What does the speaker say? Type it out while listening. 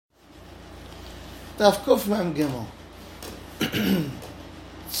Daf Kuf Mem Gimel.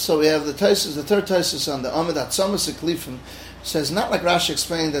 So we have the Tosfos, the third Tosfos on the Amid Atzamas Eklifim says, not like Rashi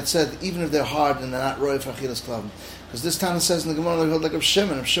explained that said, even if they're hard and they're not roy for Achilas Klavim. Because this Tana says in the Gemara, they hold like Rav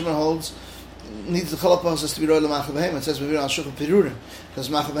Shimon. If Shimon holds, needs the Chalapah has to be roy l'machal behema. It says, we read on Shulchan Pirurim, because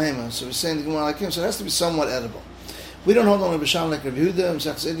machal behema. So we're saying the Gemara like him, so it has to be somewhat edible. We don't hold on to B'Sham like Rav Yehuda.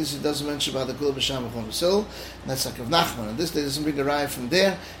 Mesechus Edis, he doesn't mention about the Kula B'Sham B'Chon Basil, and that's like Rav Nachman. And this day doesn't bring the raya from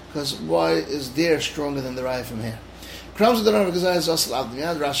there, because why is there stronger than the raya from here? Crumbs of the Rav Gazai is also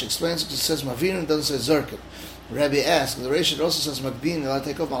Abdiyad. Rashi explains it, it says Mavir and it doesn't say Zerkin. Rabbi asks, the Rashid also says Makbin, you're allowed to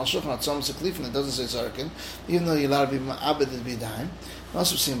take off Mal Shulchan, at some Seklif, and it doesn't say Zerkin, even though you're allowed to be Ma'abed and be Daim. We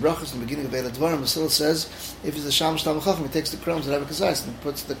also see in Brachas, in the beginning of Eila Dvarim, Basil says, if he's a Shamash Tal Chacham, he takes the crumbs that have a Gazais, and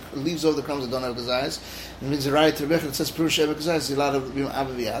puts the leaves over the crumbs that don't have Gazais, and it means the Raya Terbech, it says Purush Eva Gazais, you're allowed to be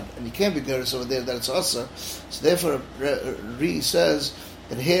Ma'abed Biyad, and you can't be Geras over there, that it's Asa. So therefore, Ri says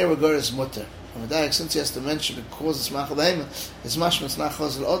that here we're Geras Mutter. Since he has to mention because it's machal behema, it's mashma, it's not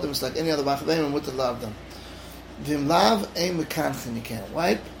chazal odom, it's like any other machal behema, mutter lav done. Vim lav ein mekanchin, you can't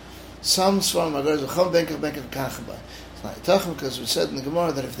wipe. Some svarim are goes v'chom benkach kanchin by. It's not yitachim, because we said in the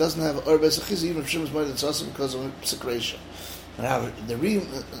Gemara that if it doesn't have or besachiz, even if Shim's more it's also because of secretion. And how the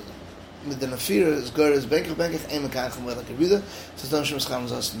the nafir is good as benkach ein mekanchin by like a Rebbe. Says don't Shim's cham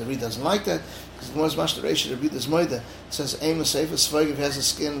zas, and the Rebbe doesn't like that. Because the Gemara's mashta reish, the Rebbe is moida. It says aim a safe, if it has a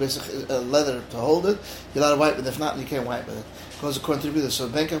skin, leather to hold it, you're allowed to wipe it. If not, you can't wipe it. Because according to the Rebbe, so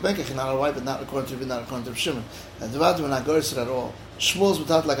benkach, you're not allowed to wipe it, not according to Rebbe, not according to Shimon. And the Vadu, we're not going to it at all. Shmuel's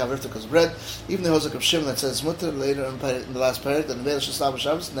without like avirta because bread, even though it was like a Shimon that says mutter later in the last period, that the Veda Shastab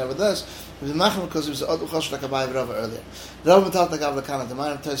Shabbos, nevertheless, it was macham because it was Odu Chosh like a Bayi Rava earlier. Rava without like Avlakana, the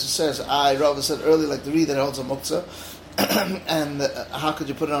Maram Tosfos says, Rava said earlier, like the Reed that holds a muktzah, and how could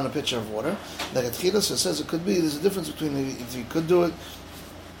you put it on a pitcher of water? Like at Chilas, so it says it could be, there's a difference between if you could do it,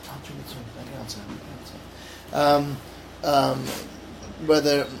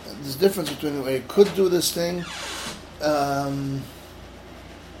 whether there's a difference between where you could do this thing,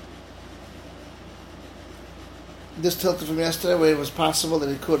 this tilted from yesterday where it was possible that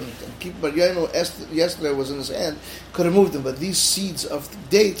he couldn't. But yesterday was in his hand, could have moved them. But these seeds of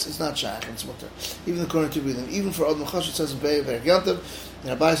dates is not shach, it's mutter. Even according to them, even for Odom Chosh, it says in Be'er Yantav,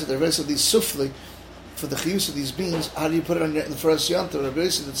 and Abai said the rest of these sufli, for the chiyus of these beans, how do you put it on in the first Yantav? Rabbi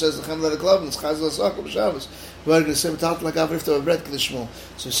said it says the Chem Leda Klav, and it's Chazal Asakal B'Shabbos. We're going to say without like Avrifta of bread Kedishmol.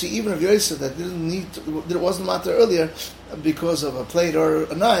 So see, even if Yosef that didn't need, that it wasn't matter earlier because of a plate or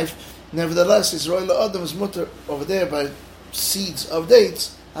a knife. Nevertheless, Israel Adam is mutter over there by seeds of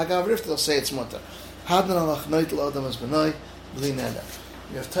dates. Hagavrif, they'll say it's mutter. Hadnan alach noitel Adam is benoi bli neder.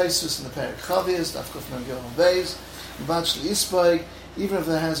 We have Tosfos in the Perek Chavias, Dafkuf Mem Gilon Beis, Bachli Ispaig. Even if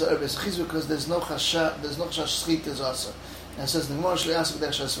the hands are erbes chiz, because there's no chashash schit is also. And it says the Gemara Shli Asik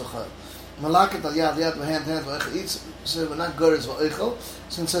Dech Shas V'chol. Malaket al yad v'hand v'echel eats. So we're not gores v'echel.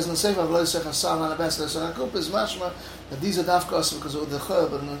 So it says in the Sefer V'lo Yisech Hasam and Abes L'Yisech HaKup is mashma that these are dafka also because of the chol,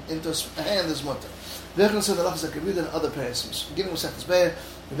 but into a hand is mutter. V'echel said the lachas like Rebbe and other parasites. Beginning with Sechus Be'er,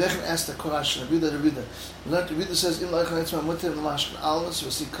 V'echel asked the Korash Rebbe. We learned Rebbe says in L'Oichlin Eitzma mutter v'mashkin almas.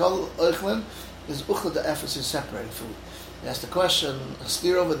 We see kol Oichlin is uchla the efes is separated food. He asked the question, a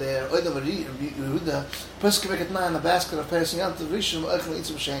steer over there, Oida Marie, Yehuda, person can make it now in a basket of passing out to Rishon, Oichel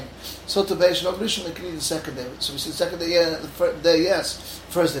eats a machine. So to Beishan of Rishon, they can eat the second day. So we see the second day, yeah, the first day, yes,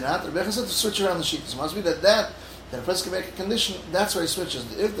 first day not. Rebecca said to switch around the sheets. It must be that a person can make a condition, that's where he switches.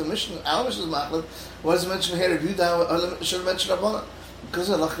 If the mission, our mission is Machlin, what does it mention here? Yehuda should have mentioned Rabbanan. Because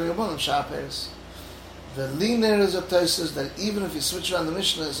of Lachri Rabbanan, Shaperes. The leaner is of Tosfos that even if you switch around the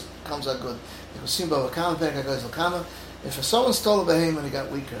mission, it comes out good. You can see Bava Kama, Perek HaGoz L'Kama. If someone stole a behemoth and he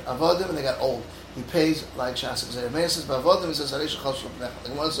got weaker, avodim and they got old, he pays like Shas Gzeir. Says, but avodim he says, Harish Chal Shlop Nechal. The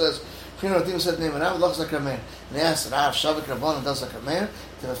Gemara says, Chino Ratim said name and Rav looks like Rameir. And he asked Rav Shavik Rabbanan does like Rameir.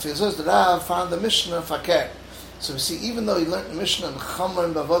 The Fizos the Rav found the Mishnah Fakir. So we see, even though he learned the Mishnah and Chamar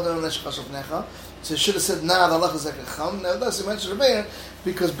and Bavodim and Harish Chal Shlop Nechal, so he should have said, nah, the Allah is like a Cham. Nevertheless, he mentioned Rameir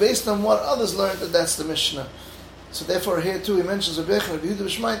because based on what others learned, that's the Mishnah. So therefore, here too he mentions Rebbe and Yehuda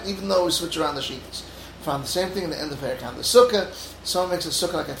B'Shmait, even though we switch around the sheets. Found the same thing in the end of Perikam. The sukkah, someone makes a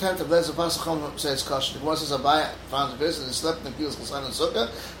sukkah like a tent, the blazer pasachom says kosher. The Gemara says Abai found the blazer and he slept in the Pilas Chasan and sukkah,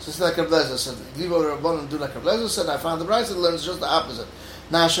 so it's like a blazer. Said Glibo Rabbanon do like a blazer. Said I found the Brisa that learns just the opposite.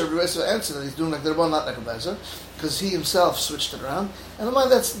 Now Sher Rebbe answered that he's doing like the Rabbanon, not like a blazer, because he himself switched it around. And the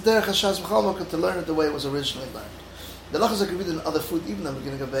mind that's Derech Hashaz B'Chol to learn it the way it was originally learned. The lachas are in other food, even though we're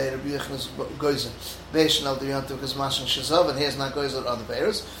going to go Be'er, Rabbi Yechon's Goyzer, Beishan al Diyantu, because Mashan Shazav, and here's not Goyzer or other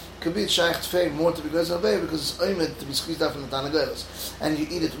Be'ers. Could be Shaykh Tfei more to be Goyzer al Be'er because it's oimed to be squeezed out from the Tanagoyles, and you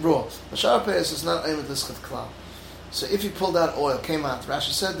eat it raw. But Shar Be'ers is not oimed to Schit Klal. So if you pulled out oil, came out.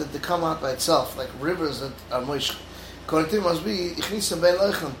 Rashi said that they come out by itself, like rivers that are moishch. According to him, must be ichnisam bein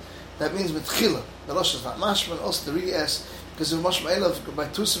loichem. That means with chila. The rosh is not mashman. Also the re'es, because if mashma elav by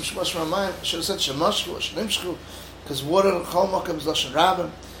tusim shmashma mayim, should have said shemashku or shnimshku, because water chol makam is lashon rabim.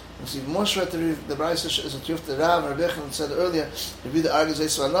 And so Moshe the Brayse is a truth to Rav and Rabbi Yechon said earlier. Rabbi the argues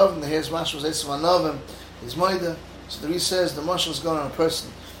Esav Anovim. The here's Mashma was Esav Anovim. He's Moida. So the Ri says the Moshe was going on a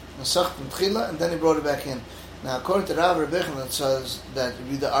person. And then he brought it back in. Now, according to Rav Rebbeinu, that says that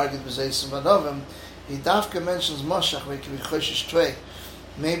Rebbe argued with Zeis and Vadovim, he dafka mentions Moshach where he can be Choshish Tvei.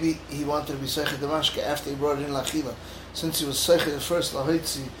 Maybe he wanted to be Seichel Damashka after he brought it in Lachila. Since he was Seichel the first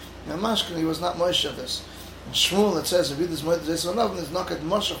Lahoitzi, now Mashka, he was not Moshe of this. And Shmuel, it says, Rebbe is Moed Zeis and Vadovim, is not at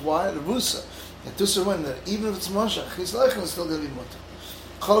Moshach. Why? The Rusa. And Tusa when that even if it's Moshach, his Leichel is still going to be Mutter.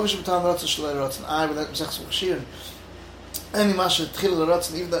 Chol B'Shem Tam Ratzah Shalei Ratzah. I will let him say Chshirin. Any masher tchil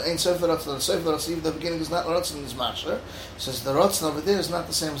l'rotzen, even though ain't sefer l'rotzen, the sefer l'rotzen, even the beginning is not l'rotzen in his masher, says the rotzen over there is not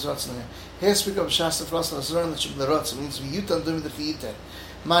the same as rotzen here. Here speak of Shasta Frost, as learn that should be the rotzen, means we yutan doing the chiyiten.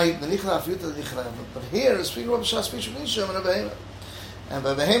 My the nichlaf yutan the nichlaf. But here is speaking of Shasta speech of Nisham and a behema. And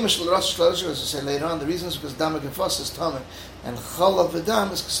by behema shel rotzen shlosh, as I say later on, the reason is because dam gefos is tummy, and chalav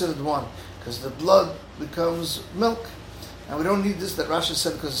v'dam is considered one, because the blood becomes milk. And we don't need this that Rashi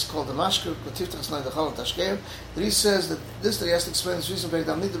said because it's called the mashker. That he says that this that he has to explain this reason that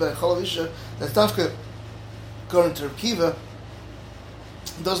Tafka, according to Kiva,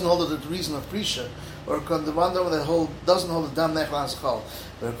 doesn't hold the reason of Prisha, or the one that doesn't hold the dam nechlas chol.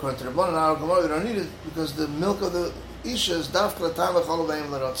 But according to Rabban and our Gemara, we don't need it because the milk of the isha is dafka l'tam v'chol v'ayim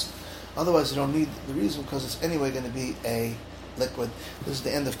l'rotzen. Otherwise, you don't need the reason because it's anyway going to be a liquid. This is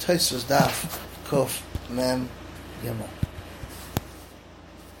the end of Tosfos Daf Kof Mem Yamah.